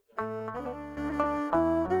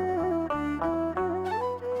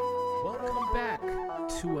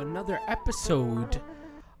to another episode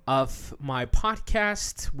of my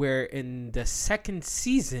podcast, where in the second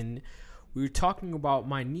season, we were talking about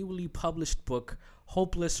my newly published book,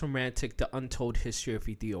 Hopeless Romantic, The Untold History of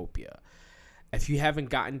Ethiopia. If you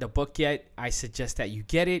haven't gotten the book yet, I suggest that you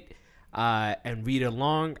get it and read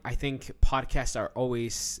along. I think podcasts are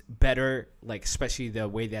always better, like especially the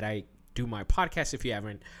way that I do my podcast. If you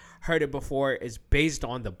haven't heard it before, is based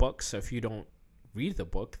on the book. So if you don't read the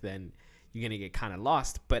book, then you're going to get kind of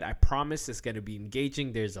lost. But I promise it's going to be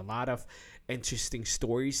engaging. There's a lot of interesting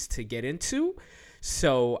stories to get into.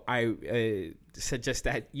 So I suggest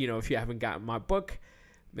that, if you haven't gotten my book,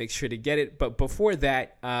 make sure to get it. But before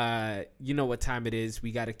that, you know what time it is.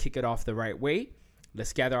 We got to kick it off the right way.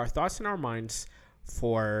 Let's gather our thoughts and our minds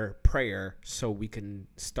for prayer so we can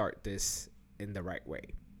start this in the right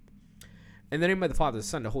way. In the name of the Father, the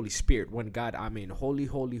Son, the Holy Spirit, one God, Amen. Holy,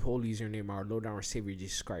 holy, holy is your name, our Lord and our Savior,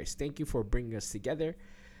 Jesus Christ. Thank you for bringing us together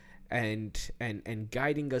and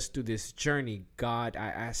guiding us through this journey. God, I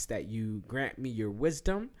ask that you grant me your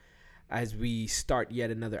wisdom as we start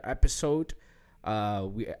yet another episode.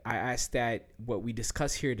 I ask that what we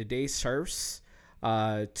discuss here today serves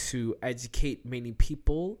to educate many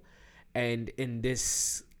people, and in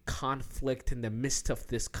this conflict, in the midst of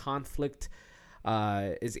this conflict,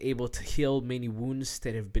 is able to heal many wounds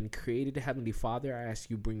that have been created. Heavenly Father, I ask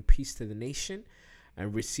you bring peace to the nation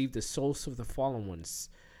and receive the souls of the fallen ones.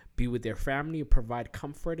 Be with their family and provide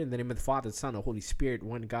comfort. In the name of the Father, the Son, and the Holy Spirit,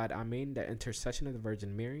 one God, Amen. The intercession of the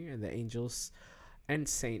Virgin Mary and the angels and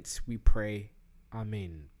saints, we pray.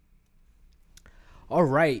 Amen. All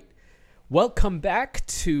right. Welcome back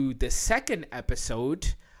to the second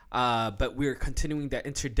episode, but we're continuing the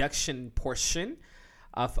introduction portion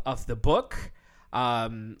of the book,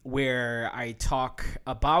 where I talk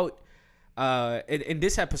about, in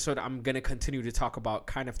this episode, I'm going to continue to talk about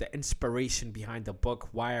kind of the inspiration behind the book,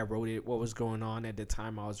 why I wrote it, what was going on at the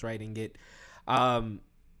time I was writing it.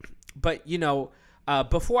 But,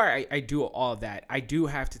 before I do all that, I do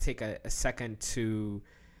have to take a second to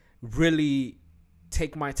really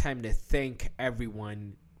take my time to thank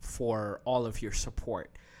everyone for all of your support.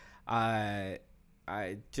 I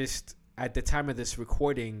just, at the time of this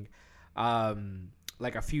recording,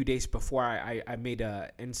 like a few days before, I made a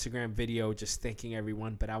Instagram video just thanking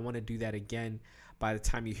everyone, but I want to do that again. By the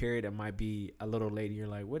time you hear it, it might be a little late. You're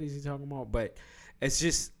like, what is he talking about? But it's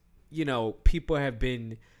just, people have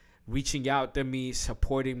been reaching out to me,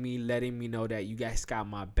 supporting me, letting me know that you guys got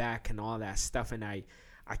my back and all that stuff. And I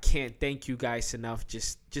can't thank you guys enough.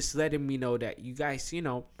 Just letting me know that you guys,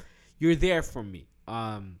 you're there for me.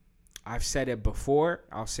 I've said it before.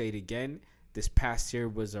 I'll say it again. This past year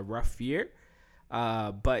was a rough year.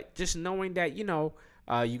 But just knowing that, you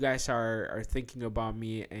guys are thinking about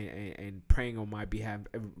me and praying on my behalf,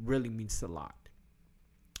 it really means a lot.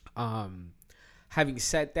 Having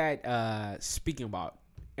said that, speaking about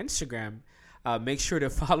Instagram, make sure to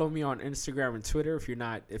follow me on Instagram and Twitter.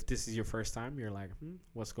 If this is your first time, you're like,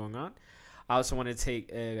 what's going on? I also want to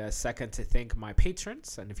take a second to thank my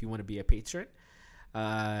patrons. And if you want to be a patron,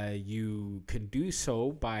 you can do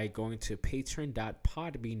so by going to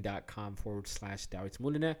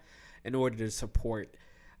patreon.podbean.com/DawidsMolina in order to support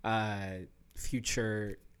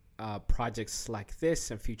future projects like this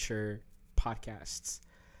and future podcasts.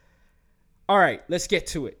 All right, let's get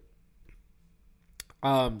to it.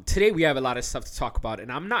 Today we have a lot of stuff to talk about, and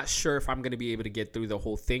I'm not sure if I'm going to be able to get through the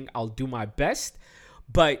whole thing. I'll do my best,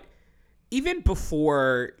 but even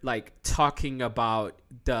before talking about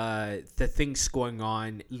the things going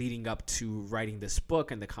on leading up to writing this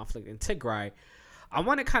book and the conflict in Tigray, I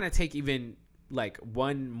want to kind of take even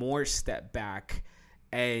one more step back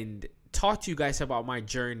and talk to you guys about my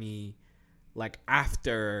journey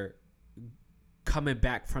after coming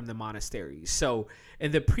back from the monastery. So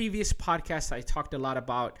in the previous podcast, I talked a lot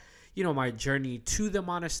about my journey to the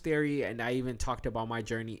monastery, and I even talked about my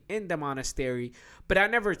journey in the monastery, but I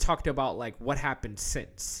never talked about what happened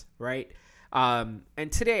since, right?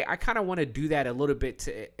 And today I kind of want to do that a little bit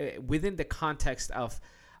within the context of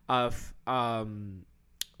how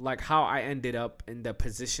I ended up in the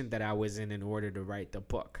position that I was in order to write the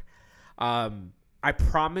book. I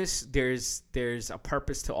promise there's a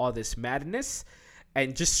purpose to all this madness,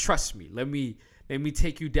 and just trust me. Let me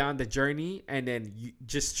take you down the journey, and then you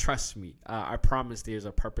just trust me. I promise there's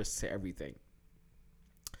a purpose to everything.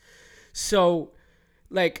 So,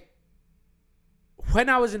 when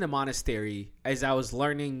I was in the monastery, as I was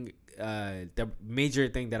learning, the major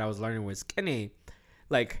thing that I was learning was Kene.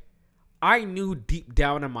 I knew deep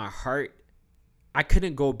down in my heart, I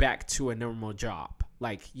couldn't go back to a normal job.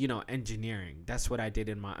 Engineering. That's what I did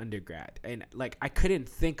in my undergrad. And I couldn't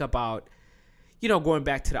think about, going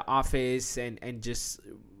back to the office and just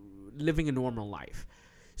living a normal life.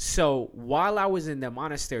 So while I was in the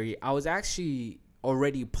monastery, I was actually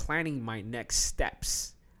already planning my next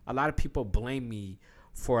steps. A lot of people blame me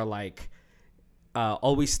for like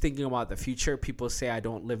always thinking about the future. People say I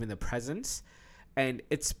don't live in the present, and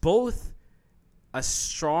it's both a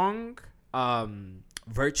strong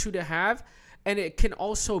virtue to have, and it can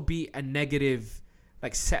also be a negative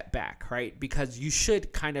like setback, right? Because you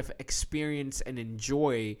should kind of experience and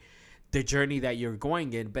enjoy the journey that you're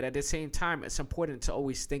going in, but at the same time, it's important to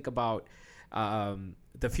always think about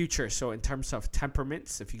the future. So in terms of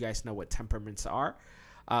temperaments, if you guys know what temperaments are,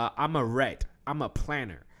 I'm a red. I'm a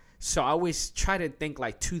planner. So I always try to think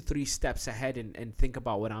like 2-3 steps ahead and think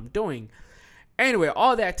about what I'm doing. Anyway,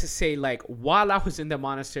 all that to say, like, while I was in the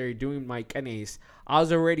monastery doing my kenes, I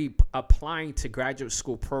was already applying to graduate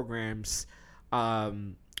school programs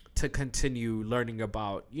to continue learning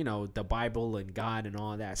about, the Bible and God and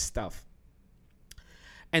all that stuff.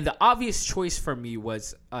 And the obvious choice for me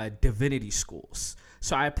was divinity schools.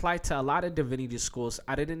 So I applied to a lot of divinity schools.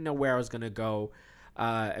 I didn't know where I was going to go.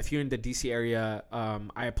 If you're in the DC area,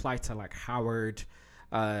 I applied to like Howard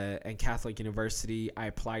and Catholic University. I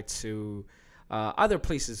applied to other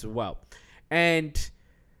places as well. And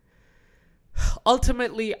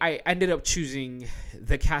ultimately, I ended up choosing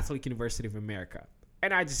the Catholic University of America.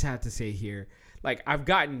 And I just have to say here, like, I've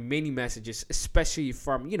gotten many messages, especially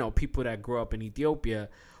from, people that grew up in Ethiopia,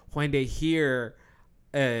 when they hear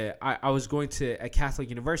I was going to a Catholic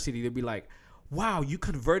university, they'd be like, wow, you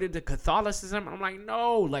converted to Catholicism? I'm like,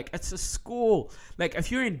 no, like, it's a school. Like, if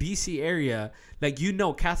you're in DC area, like,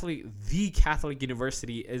 the Catholic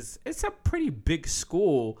University it's a pretty big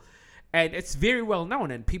school, and it's very well known,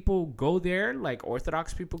 and people go there, like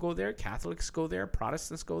Orthodox people go there, Catholics go there,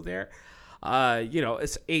 Protestants go there.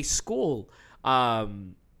 It's a school.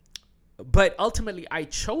 But ultimately I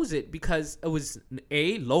chose it because it was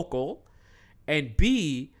A, local, and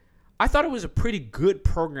B, I thought it was a pretty good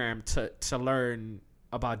program to learn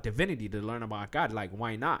about divinity, to learn about God. Like,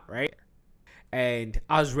 why not, right? And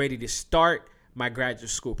I was ready to start my graduate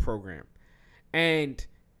school program. And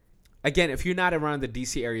again, if you're not around the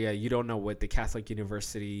DC area, you don't know what the Catholic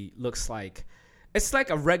University looks like. It's like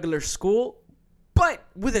a regular school, but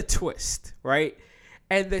with a twist, right?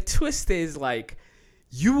 And the twist is like,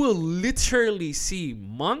 you will literally see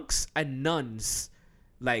monks and nuns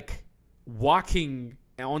like walking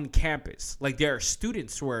on campus. Like, there are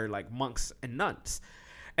students who are like monks and nuns.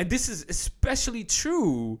 And this is especially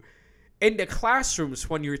true in the classrooms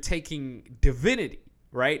when you're taking divinity,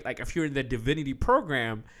 right? Like, if you're in the divinity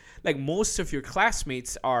program, like, most of your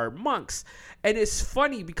classmates are monks. And it's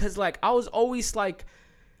funny because like, I was always like,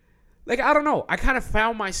 I don't know, I kind of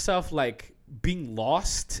found myself like being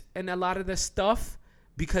lost in a lot of this stuff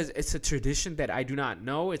because it's a tradition that I do not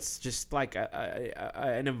know. It's just like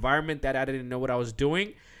an environment that I didn't know what I was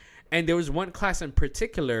doing. And there was one class in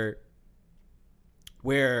particular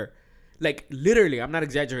where, like, literally, I'm not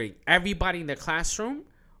exaggerating, everybody in the classroom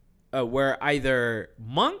were either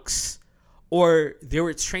monks or they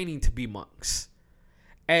were training to be monks.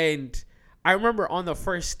 And I remember on the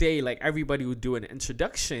first day, like, everybody would do an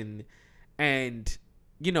introduction, and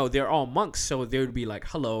they're all monks, so they would be like,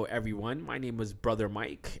 hello everyone, my name is Brother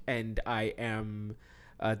Mike, and I am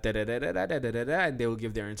and they will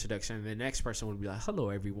give their introduction, and the next person would be like, hello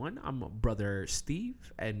everyone, I'm Brother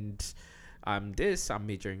Steve, and I'm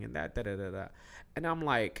majoring in that, and I'm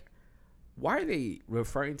like, why are they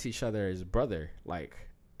referring to each other as brother? Like,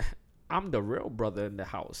 I'm the real brother in the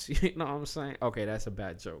house. You know what I'm saying? Okay, that's a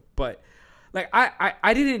bad joke, but like,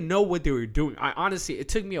 I didn't know what they were doing. Honestly, it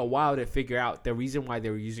took me a while to figure out the reason why they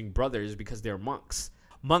were using brothers, because they're monks.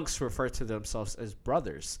 Monks refer to themselves as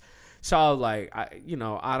brothers. So I was like, I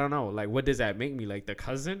don't know. Like, what does that make me? Like, the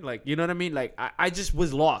cousin? Like, you know what I mean? Like, I just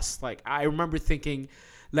was lost. Like, I remember thinking,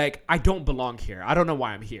 like, I don't belong here. I don't know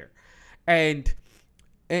why I'm here. And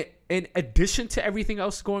in addition to everything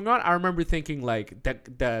else going on, I remember thinking, like,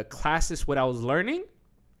 the classes, what I was learning,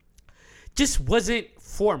 just wasn't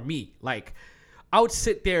for me. Like, I would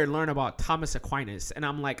sit there and learn about Thomas Aquinas, and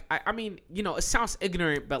I'm like, I mean, it sounds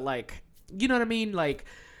ignorant, but like, you know what I mean? Like,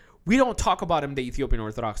 we don't talk about him, the Ethiopian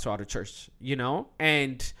Orthodox throughout the church,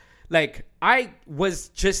 and like, I was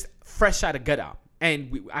just fresh out of Gada,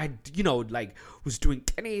 and I was doing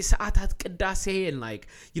kenes, atat, kedase, and like,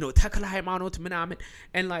 takala haymanot minamin,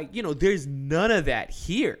 and like, there's none of that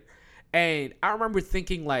here. And I remember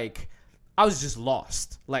thinking, like, I was just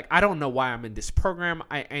lost. Like, I don't know why I'm in this program.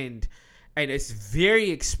 And it's very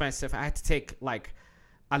expensive. I had to take like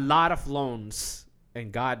a lot of loans,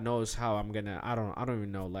 and God knows how I'm gonna. I don't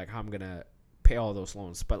even know like how I'm gonna pay all those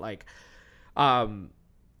loans. But like, um,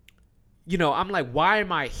 I'm like, why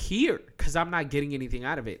am I here? Because I'm not getting anything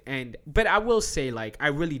out of it. But I will say, like, I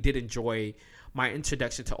really did enjoy my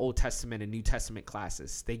introduction to Old Testament and New Testament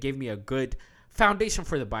classes. They gave me a good foundation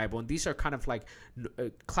for the Bible, and these are kind of like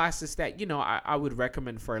classes that I would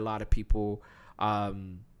recommend for a lot of people,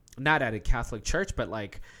 not at a Catholic church, but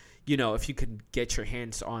like, if you could get your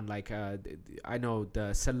hands on, like, I know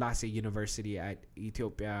the Selassie University at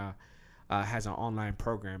Ethiopia has an online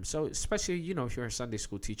program. So especially, if you're a Sunday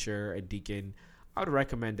school teacher, a deacon, I would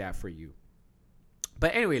recommend that for you.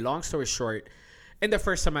 But anyway, long story short, in the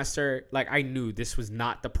first semester, like, I knew this was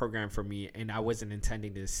not the program for me, and I wasn't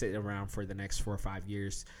intending to sit around for the next 4 or 5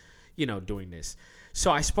 years, doing this.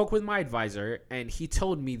 So I spoke with my advisor, and he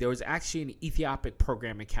told me there was actually an Ethiopic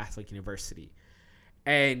program at Catholic University.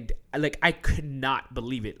 And, like, I could not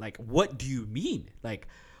believe it. Like, what do you mean? Like,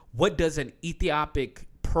 what does an Ethiopic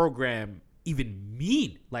program even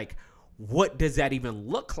mean? Like, what does that even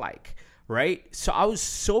look like? Right? So I was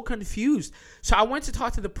so confused. So I went to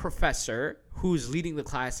talk to the professor who's leading the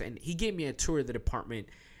class, and he gave me a tour of the department,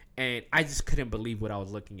 and I just couldn't believe what I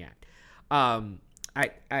was looking at.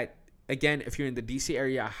 Again, if you're in the DC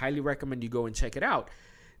area, I highly recommend you go and check it out.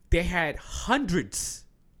 They had hundreds,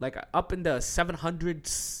 like up in the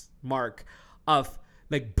 700s mark, of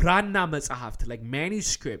like Branna Metzahaft, like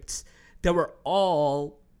manuscripts that were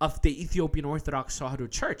all of the Ethiopian Orthodox Tewahedo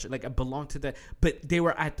Church, like, it belonged to but they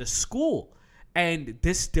were at the school, and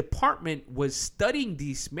this department was studying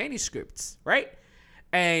these manuscripts, right?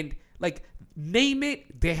 And, like, name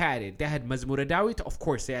it, they had it. They had Mazmur Dawit, of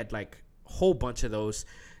course, they had like a whole bunch of those.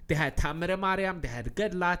 They had Tamir Mariam, they had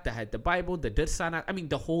Gedlat, they had the Bible, the Dirsanat, I mean,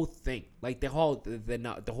 the whole thing, like the whole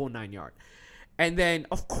 9 yard. And then,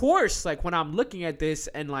 of course, like, when I'm looking at this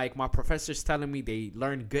and, like, my professor's telling me they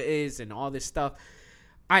learn Ge'ez and all this stuff,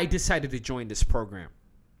 I decided to join this program.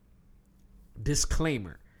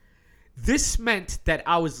 Disclaimer. This meant that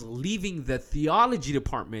I was leaving the theology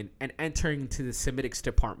department and entering into the Semitics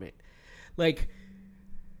department. Like,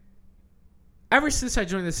 ever since I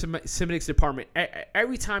joined the Semitics department,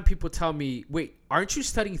 every time people tell me, wait, aren't you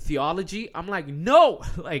studying theology? I'm like, no.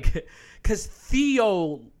 Like, because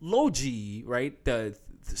theology, right, the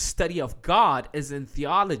study of God, is in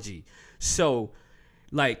theology. So,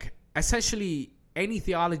 like, essentially, any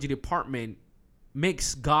theology department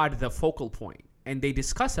makes God the focal point, and they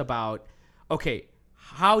discuss about, okay,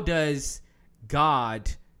 how does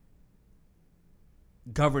God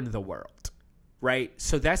govern the world, right?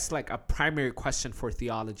 So that's like a primary question for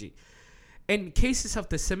theology. In cases of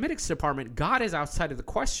the Semitics department, God is outside of the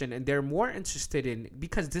question, and they're more interested in,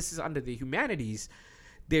 because this is under the humanities,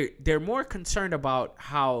 they're more concerned about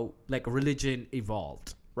how, like, religion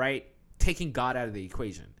evolved, right? Taking God out of the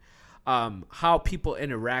equation. How people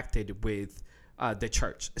interacted with the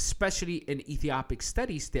church, especially in Ethiopic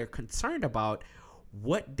studies. They're concerned about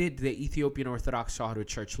what did the Ethiopian Orthodox Tewahedo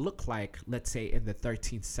Church look like, let's say, in the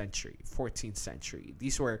 13th century, 14th century.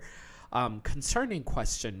 These were concerning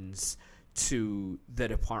questions to the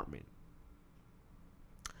department.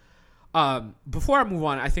 Before I move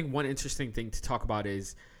on, I think one interesting thing to talk about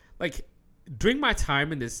is, like, during my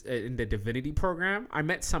time in the divinity program, I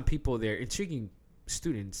met some people there, intriguing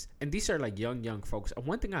students, and these are like young folks. And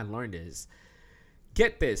one thing I learned is,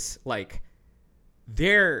 get this, like,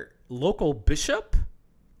 their local bishop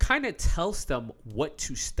kind of tells them what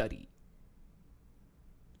to study.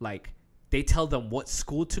 Like, they tell them what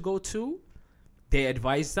school to go to. They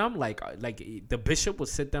advise them, like the bishop will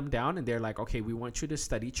sit them down, and they're like, okay, we want you to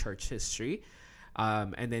study church history,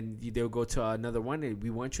 and then they'll go to another one, and we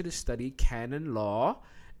want you to study canon law,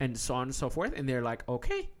 and so on and so forth. And they're like,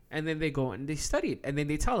 okay. And then they go and they study it. And then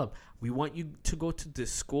they tell them, we want you to go to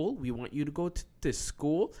this school. We want you to go to this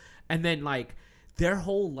school. And then, like, their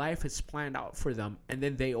whole life is planned out for them. And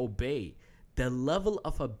then they obey. The level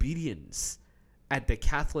of obedience at the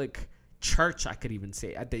Catholic Church, I could even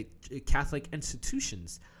say, at the Catholic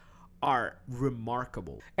institutions, are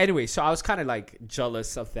remarkable. Anyway, so I was kind of, like,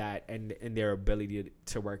 jealous of that and their ability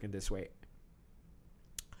to work in this way.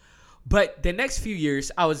 But the next few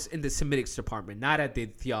years, I was in the Semitics department, not at the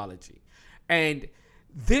theology. And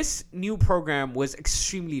this new program was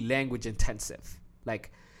extremely language intensive.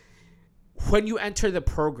 Like, when you enter the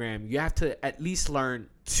program, you have to at least learn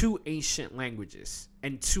 2 ancient languages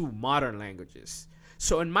and 2 modern languages.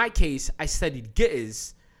 So in my case, I studied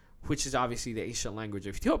Ge'ez, which is obviously the ancient language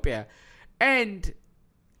of Ethiopia, and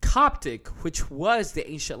Coptic, which was the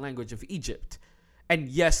ancient language of Egypt. And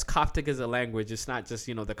yes, Coptic is a language. It's not just,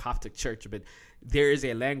 the Coptic church, but there is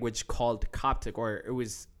a language called Coptic, or it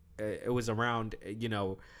was around, in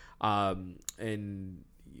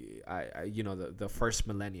the first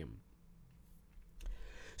millennium.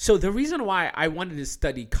 So the reason why I wanted to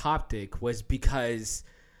study Coptic was because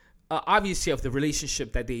obviously of the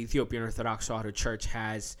relationship that the Ethiopian Orthodox Church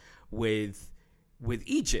has with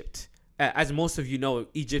Egypt. As most of you know,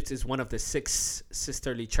 Egypt is one of the 6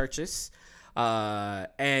 sisterly churches,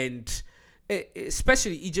 and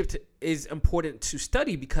especially Egypt is important to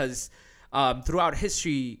study because throughout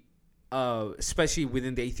history, especially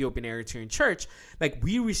within the Ethiopian Eritrean Church, like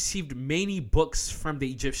we received many books from the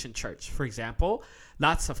Egyptian Church. For example,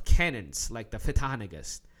 lots of canons like the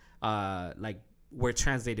Phtah-Negus, like were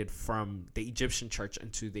translated from the Egyptian Church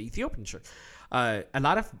into the Ethiopian Church. A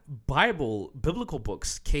lot of biblical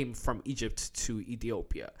books came from Egypt to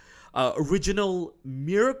Ethiopia. Original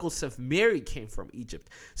Miracles of Mary came from Egypt.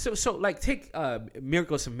 So like take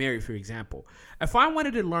Miracles of Mary, for example. If I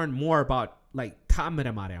wanted to learn more about like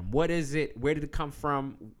Ta'amid Mariam, what is it? Where did it come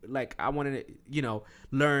from? Like I wanted to,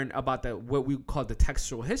 learn about what we call the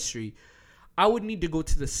textual history. I would need to go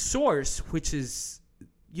to the source, which is,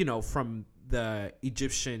 from the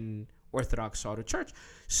Egyptian Orthodox Church.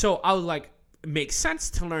 So I was like, it makes sense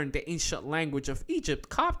to learn the ancient language of Egypt,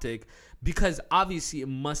 Coptic, because obviously it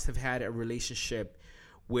must have had a relationship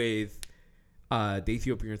with the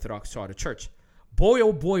Ethiopian Orthodox Church. Boy,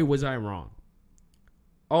 oh boy, was I wrong.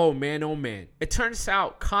 Oh man, oh man. It turns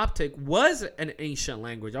out Coptic was an ancient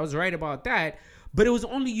language. I was right about that, but it was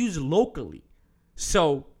only used locally.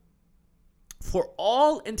 So for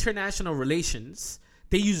all international relations,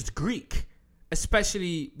 they used Greek,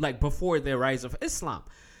 especially like before the rise of Islam.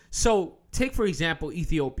 So take, for example,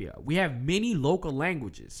 Ethiopia. We have many local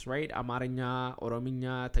languages, right? Amarinya,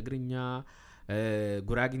 Orominya, Tigrinya,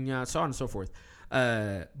 Guraginya, so on and so forth.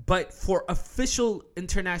 But for official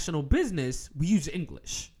international business, we use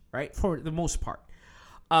English, right? For the most part.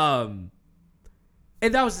 And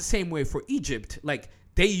that was the same way for Egypt. Like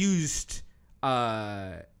they used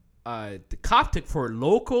the Coptic for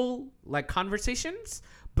local like conversations,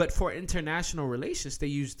 but for international relations, they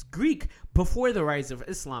used Greek before the rise of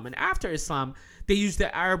Islam. And after Islam, they used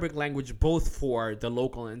the Arabic language both for the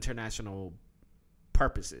local and international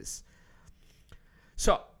purposes.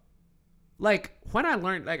 So, like, when I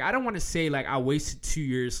learned, like, I don't want to say, like, I wasted 2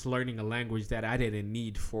 years learning a language that I didn't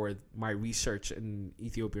need for my research in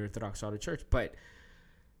Ethiopian Orthodox Church. But,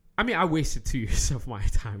 I mean, I wasted 2 years of my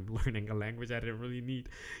time learning a language I didn't really need.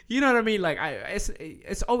 You know what I mean? Like,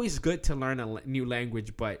 it's always good to learn a new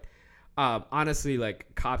language, but honestly,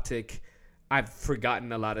 like Coptic, I've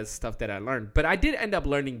forgotten a lot of stuff that I learned. But I did end up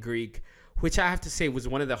learning Greek, which I have to say was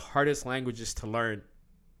one of the hardest languages to learn.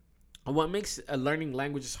 And what makes learning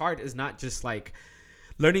languages hard is not just like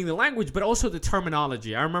learning the language, but also the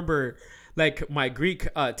terminology. I remember like my Greek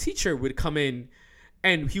teacher would come in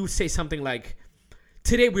and he would say something like,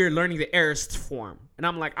 today we are learning the aorist form. And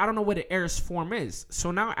I'm like, I don't know what an aorist form is. So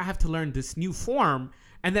now I have to learn this new form,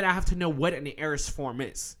 and then I have to know what an aorist form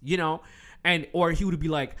is, And or he would be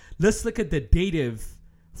like, let's look at the dative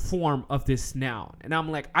form of this noun. And I'm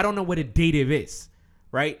like, I don't know what a dative is,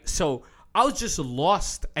 right? So I was just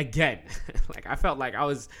lost again. Like I felt like I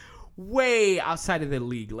was way outside of the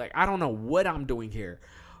league. Like I don't know what I'm doing here.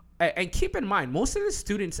 And keep in mind, most of the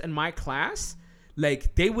students in my class,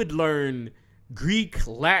 like they would learn Greek,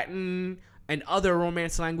 Latin, and other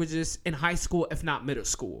Romance languages in high school, if not middle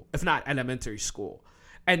school, if not elementary school.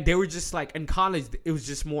 And they were just like, in college, it was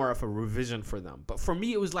just more of a revision for them. But for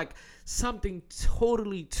me, it was like something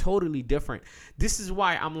totally, totally different. This is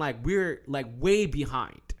why I'm like, we're like way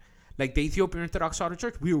behind. Like the Ethiopian Orthodox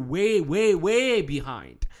Church, we're way, way, way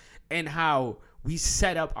behind in how we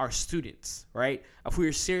set up our students, right? If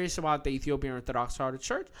we're serious about the Ethiopian Orthodox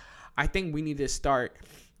Church, I think we need to start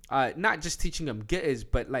not just teaching them Ge'ez,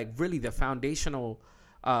 but like really the foundational,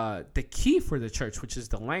 the key for the church, which is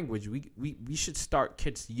the language. We should start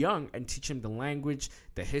kids young and teach them the language,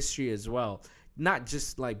 the history as well. Not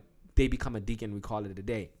just like they become a deacon, we call it a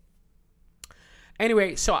day.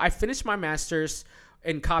 Anyway, so I finished my master's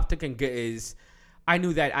in Coptic and Ge'ez. I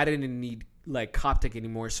knew that I didn't need like Coptic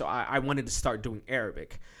anymore, so I wanted to start doing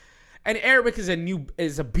Arabic. And Arabic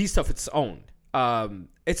is a beast of its own.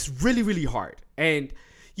 It's really, really hard. And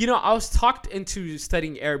I was talked into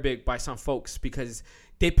studying Arabic by some folks because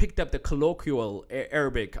they picked up the colloquial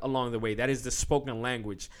Arabic along the way. That is the spoken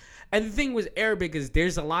language. And the thing with Arabic is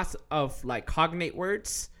there's a lot of like cognate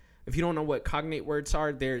words. If you don't know what cognate words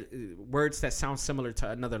are, they're words that sound similar to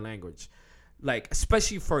another language. Like,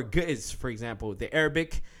 especially for Ge'ez, for example, the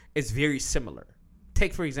Arabic is very similar.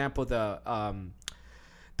 Take, for example,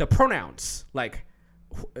 the pronouns. Like,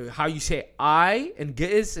 how you say I in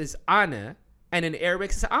Ge'ez is ana, and in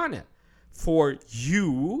Arabic is ana. For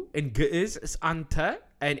you in Ge'ez is anta,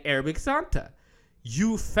 and Arabic is anta.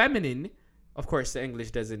 You feminine Of course, the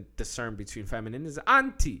English doesn't discern between feminine. It's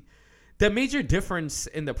anti. The major difference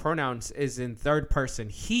in the pronouns is in third person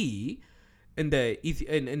he. In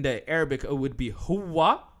the Arabic, it would be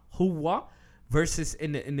huwa, versus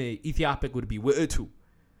in the Ethiopic would be wi'tu.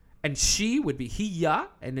 And she would be hiya,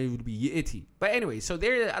 and it would be yi'iti. But anyway, so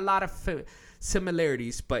there are a lot of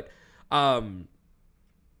similarities. But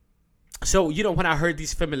so, when I heard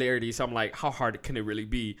these familiarities, I'm like, how hard can it really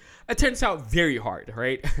be? It turns out very hard,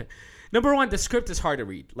 right? Number one, the script is hard to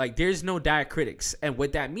read. Like, there's no diacritics. And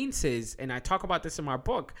what that means is, and I talk about this in my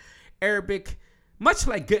book, Arabic, much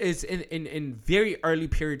like is in very early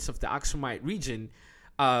periods of the Aksumite region,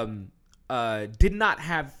 did not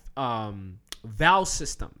have vowel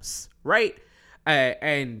systems, right?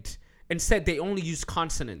 And instead, they only used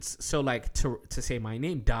consonants. So, like, to say my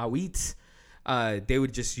name, Dawit, they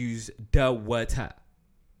would just use dawata,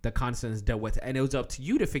 the consonants dawata, and it was up to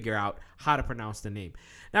you to figure out how to pronounce the name.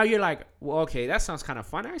 Now you're like, well, okay, that sounds kind of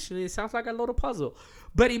fun. Actually, it sounds like a little puzzle.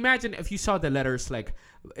 But imagine if you saw the letters like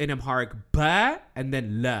in Amharic ba and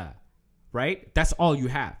then la, right? That's all you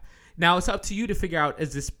have. Now it's up to you to figure out: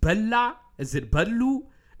 is this balla? Is it ballu?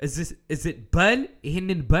 Is it bal?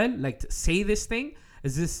 Hinin bal? Like to say this thing?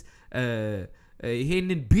 Is this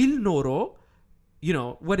hinin bil noro?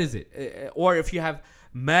 What is it? Or if you have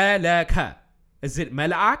malaka, is it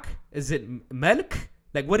malak? Is it malk?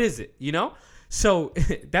 Like, what is it? So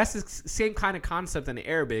that's the same kind of concept in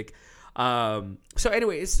Arabic. So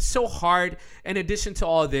anyway, it's so hard. In addition to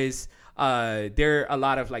all this, there are a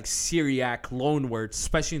lot of like Syriac loan words,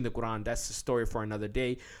 especially in the Quran. That's the story for another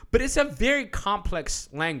day. But it's a very complex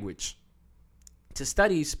language to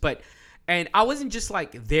study. And I wasn't just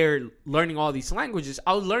like there learning all these languages.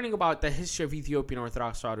 I was learning about the history of Ethiopian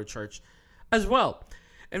Orthodox Church as well.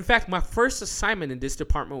 In fact, my first assignment in this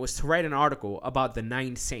department was to write an article about the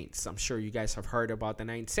 9 saints. I'm sure you guys have heard about the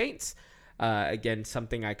 9 saints. Again,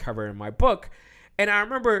 something I cover in my book. And I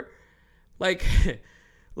remember like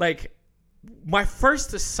my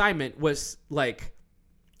first assignment was like,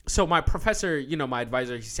 so my professor, my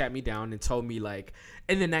advisor, he sat me down and told me like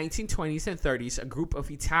in the 1920s and 30s, a group of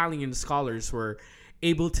Italian scholars were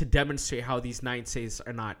able to demonstrate how these 9 saints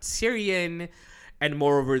are not Syrian. And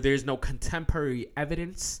moreover, there's no contemporary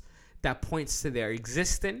evidence that points to their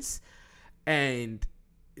existence. And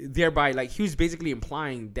thereby, like, he was basically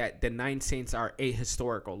implying that the 9 saints are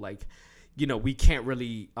ahistorical. Like, we can't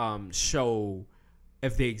really show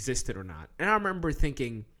if they existed or not. And I remember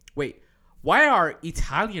thinking, wait, why are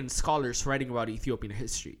Italian scholars writing about Ethiopian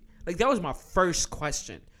history? Like, that was my first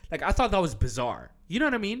question. Like, I thought that was bizarre. You know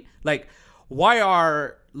what I mean? Like, why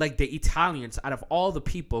are like the Italians, out of all the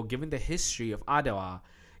people, given the history of Adwa,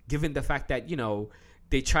 given the fact that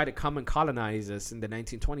they tried to come and colonize us in the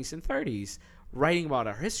 1920s and 30s, writing about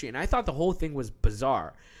our history? And I thought the whole thing was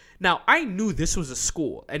bizarre. Now, I knew this was a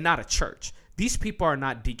school and not a church. These people are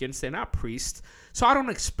not deacons, they're not priests, so I don't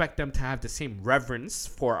expect them to have the same reverence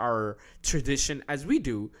for our tradition as we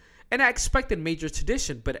do. And I expected major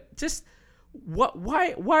tradition, but just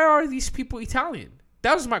why are these people Italian?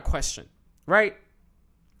 That was my question. Right?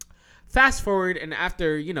 Fast forward, and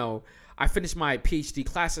after, I finished my PhD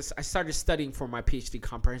classes, I started studying for my PhD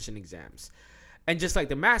comprehension exams. And just like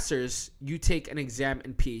the master's, you take an exam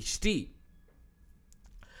in PhD.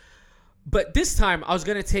 But this time, I was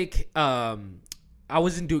going to take, I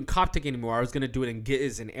wasn't doing Coptic anymore. I was going to do it in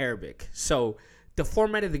Giz in Arabic. So the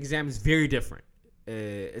format of the exam is very different.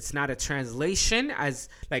 It's not a translation as,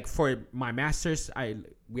 like, for my master's,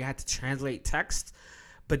 we had to translate text.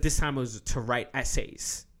 But this time it was to write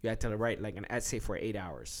essays. You had to write like an essay for 8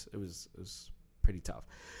 hours. It was pretty tough.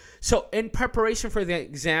 So in preparation for the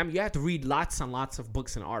exam, you had to read lots and lots of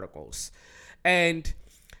books and articles. And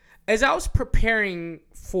as I was preparing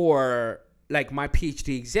for like my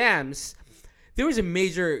PhD exams, there was a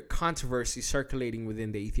major controversy circulating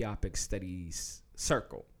within the Ethiopic studies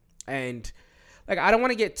circle. And like, I don't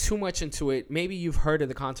want to get too much into it. Maybe you've heard of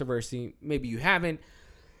the controversy. Maybe you haven't.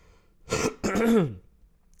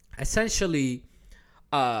 Essentially,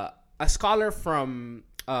 a scholar from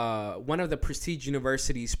one of the prestige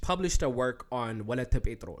universities published a work on Walata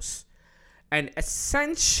Petros. And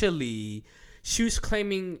essentially, she was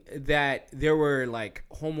claiming that there were like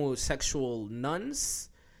homosexual nuns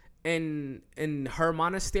in her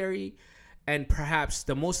monastery. And perhaps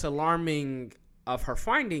the most alarming of her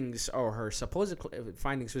findings, or her supposed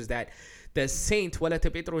findings, was that the saint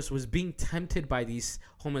Walata Petros was being tempted by these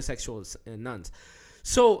homosexual nuns.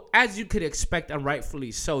 So, as you could expect, and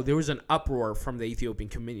rightfully so, there was an uproar from the Ethiopian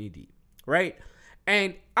community, right?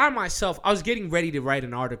 And I myself, I was getting ready to write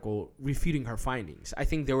an article refuting her findings. I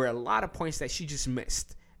think there were a lot of points that she just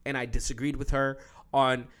missed, and I disagreed with her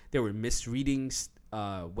on. There were misreadings,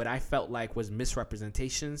 what I felt like was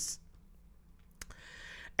misrepresentations.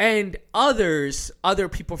 And other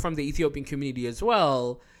people from the Ethiopian community as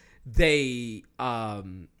well, they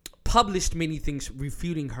published many things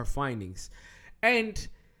refuting her findings. And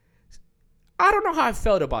I don't know how I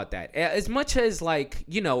felt about that. As much as, like,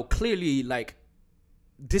 you know, clearly, like,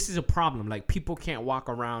 this is a problem. Like, people can't walk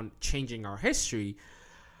around changing our history.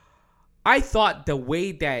 I thought the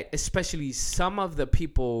way that especially some of the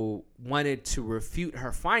people wanted to refute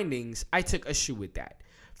her findings, I took issue with that.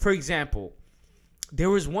 For example,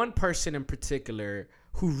 there was one person in particular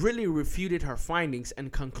who really refuted her findings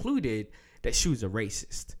and concluded that she was a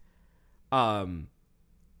racist.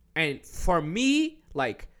 And for me,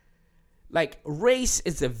 like race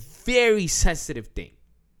is a very sensitive thing,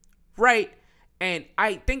 right? And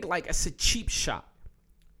I think, like, it's a cheap shot,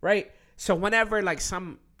 right? So whenever, like,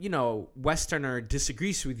 some, you know, Westerner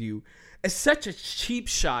disagrees with you, it's such a cheap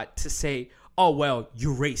shot to say, oh, well,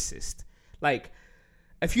 you're racist. Like,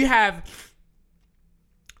 if you have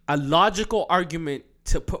a logical argument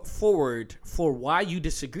to put forward for why you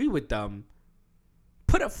disagree with them,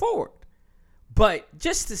 put it forward. But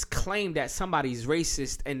just this claim that somebody's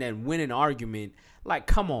racist and then win an argument, like,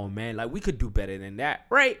 come on, man. Like, we could do better than that,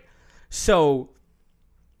 right? So,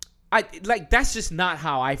 that's just not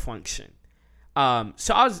how I function.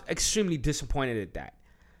 So I was extremely disappointed at that.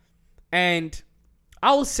 And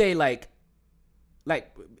I will say, like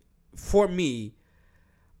for me,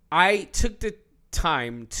 I took the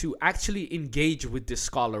time to actually engage with this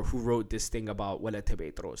scholar who wrote this thing about Walete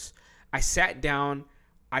Petros. I sat down,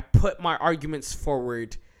 I put my arguments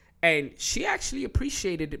forward, and she actually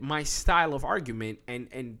appreciated my style of argument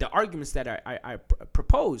and the arguments that I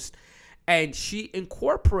proposed. And she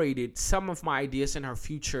incorporated some of my ideas in her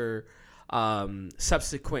future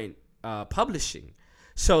subsequent publishing.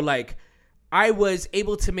 So, like, I was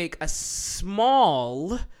able to make a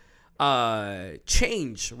small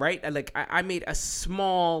change, right? Like, I made a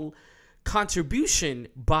small contribution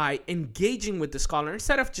by engaging with the scholar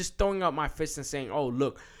instead of just throwing up my fist and saying, oh,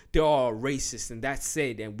 look, they're all racist and that's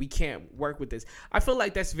it and we can't work with this. I feel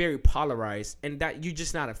like that's very polarized and that you're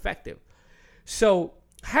just not effective. So,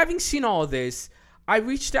 having seen all this, I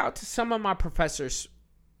reached out to some of my professors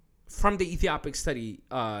from the Ethiopic study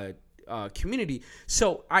community.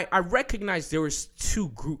 So I recognized there was two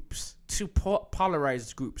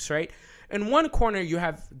polarized groups, right? In one corner, you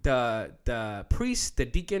have the priests, the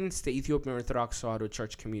deacons, the Ethiopian Orthodox Tewahedo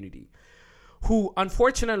Church community, who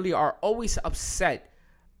unfortunately are always upset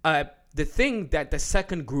the thing that the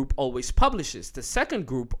second group always publishes. The second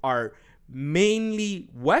group are mainly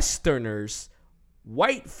Westerners,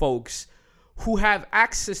 white folks who have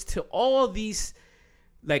access to all these,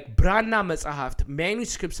 like, Brana Metzahaft,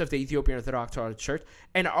 manuscripts of the Ethiopian Orthodox Church,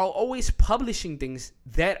 and are always publishing things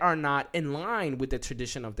that are not in line with the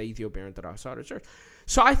tradition of the Ethiopian Orthodox Church.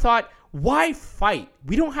 So I thought, why fight?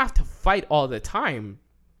 We don't have to fight all the time.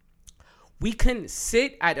 We can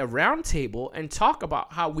sit at a round table and talk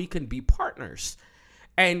about how we can be partners.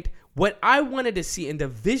 And what I wanted to see, and the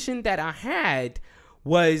vision that I had,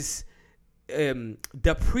 was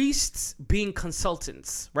the priests being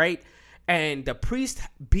consultants, right? And the priest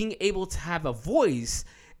being able to have a voice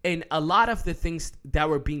in a lot of the things that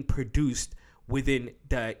were being produced within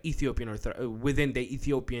the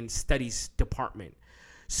Ethiopian Studies Department.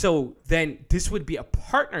 So then this would be a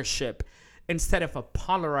partnership instead of a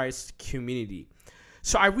polarized community.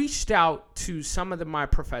 So I reached out to some of my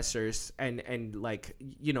professors and like,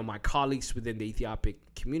 you know, my colleagues within the Ethiopic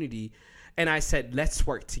community, and I said, let's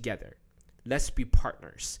work together. Let's be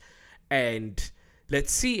partners. And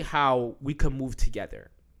let's see how we can move together.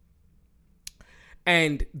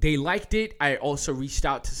 And they liked it. I also reached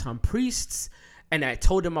out to some priests and I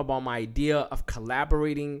told them about my idea of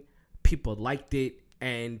collaborating. People liked it.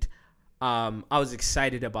 And I was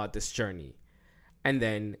excited about this journey. And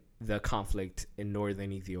then the conflict in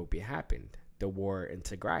northern Ethiopia happened. The war in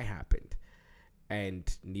Tigray happened.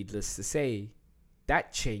 And needless to say,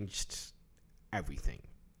 that changed everything.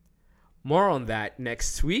 More on that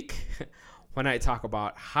next week when I talk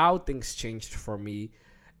about how things changed for me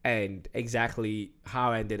and exactly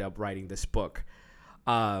how I ended up writing this book.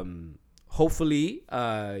 Hopefully,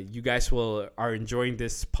 you guys are enjoying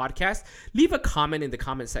this podcast. Leave a comment in the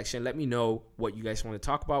comment section. Let me know what you guys want to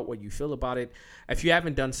talk about, what you feel about it. If you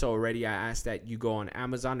haven't done so already, I ask that you go on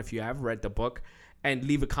Amazon if you have read the book and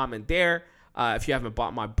leave a comment there. If you haven't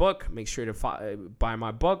bought my book, make sure to buy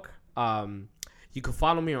my book. You can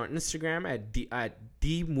follow me on Instagram at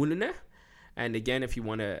D Mulene. And again, if you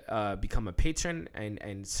want to become a patron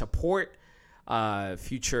and support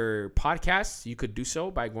future podcasts, you could do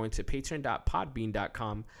so by going to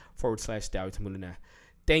patreon.podbean.com/Dawit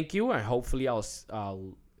Thank you, and hopefully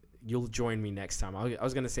you'll join me next time. I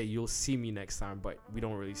was gonna say you'll see me next time, but we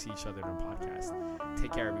don't really see each other on the podcast.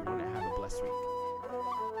 Take care, everyone, and have a blessed week.